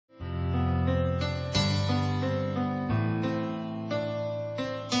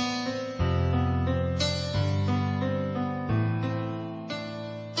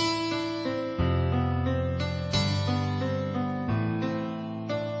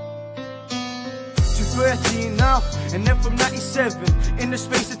13 now, and then from 97. In the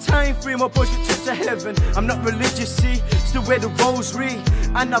space of time frame, my boys get took to heaven. I'm not religious, see, still wear the rosary,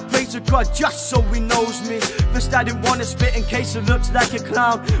 and I pray to God just so he knows me. First I didn't wanna spit in case it looks like a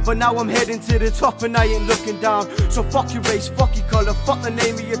clown, but now I'm heading to the top and I ain't looking down. So fuck your race, fuck your colour, fuck the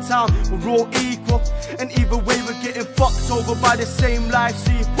name of your town. We're all equal, and either way we're getting fucked over by the same life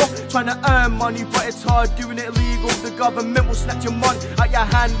sequel. Trying to earn money, but it's hard doing it illegal. The government will snatch your money out your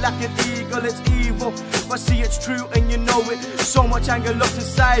hand like an eagle. It's evil, but see it's true and you know it. So much anger locked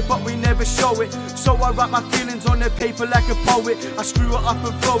inside, but we never show it. So I write my feelings on the paper like a poet. I screw it up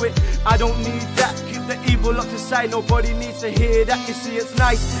and throw it. I don't need that. Keep the evil locked inside. Nobody needs to hear that. You see, it's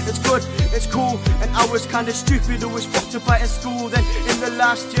nice, it's good, it's cool. And I was kinda stupid, always fucked up at school. Then in the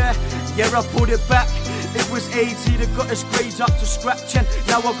last year, yeah, I pulled it back. It was Eightie that got us grades up to scratch, and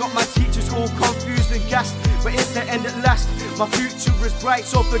now I got my teachers all confused and gassed. But it's the end at last. My future is bright,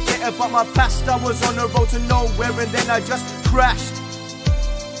 so forget about my past. I was on the road to nowhere and then I just crashed.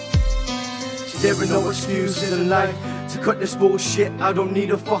 There are no excuses in life to cut this bullshit. I don't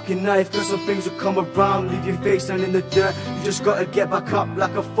need a fucking knife, cause some things will come around, leave your face down in the dirt. You just gotta get back up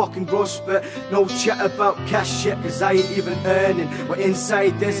like a fucking growth spurt. No chat about cash yet, cause I ain't even earning. But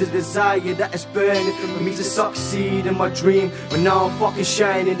inside there's a desire that is burning for me to succeed in my dream. But now I'm fucking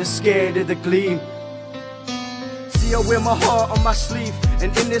shining and scared of the gleam. I wear my heart on my sleeve,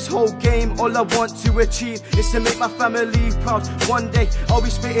 and in this whole game all I want to achieve is to make my family proud. One day I'll be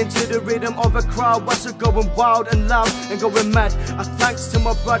spitting to the rhythm of a crowd, watch it going wild and loud and going mad. Thanks to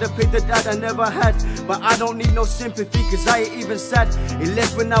my brother, paid the dad I never had. But I don't need no sympathy, cause I ain't even sad. He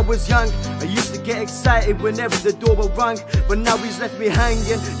left when I was young. I used to get excited whenever the door will rung, but now he's left me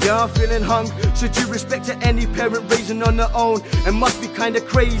hanging. Yeah, I'm feeling hung. Should you respect to any parent raising on their own? It must be kinda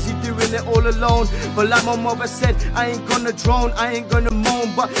crazy doing it all alone. But like my mother said, I ain't gonna drone, I ain't gonna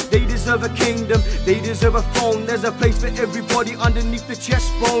moan, but they deserve a kingdom, they deserve a throne. There's a place for everybody underneath the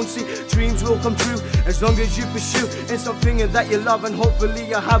chest bone. See, dreams will come true as long as you pursue in something that you love, and hopefully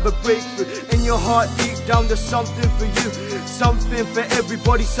you'll have a breakthrough. In your heart deep down there's something for you, something for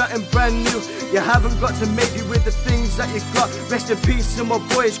everybody, something brand new. You haven't got to make it with the things that you got. Rest in peace to my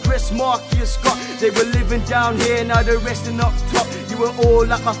boys Chris, Marky and Scott. They were living down here, now they're resting up top. You were all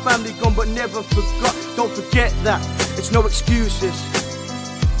like my family gone, but never forgot. Don't forget that, it's no excuses.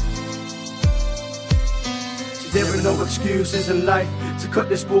 There are no excuses in life to cut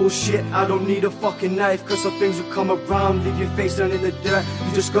this bullshit. I don't need a fucking knife, cause some things will come around, leave your face down in the dirt.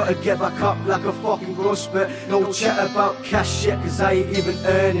 You just gotta get back up like a fucking growth spurt. No chat about cash yet, cause I ain't even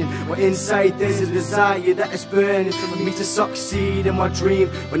earning. But inside there's a desire that is burning for me to succeed in my dream.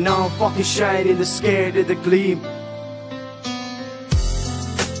 But now I'm fucking shining, and scared of the gleam.